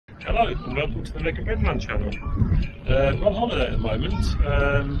Hello and welcome to the Mega Breadvan channel. We're on holiday at the moment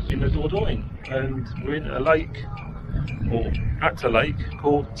in the Dordogne, and we're in a lake, or at a lake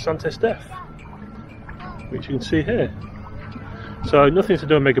called Saint Estèphe, which you can see here. So nothing to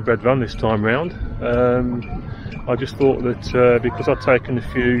do with Mega Breadvan this time round. I just thought that because I'd taken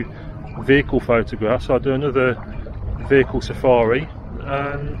a few vehicle photographs, I'd do another vehicle safari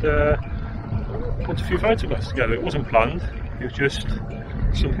and put a few photographs together. It wasn't planned, it was just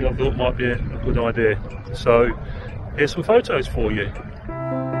something I thought might be a good idea. So here's some photos for you.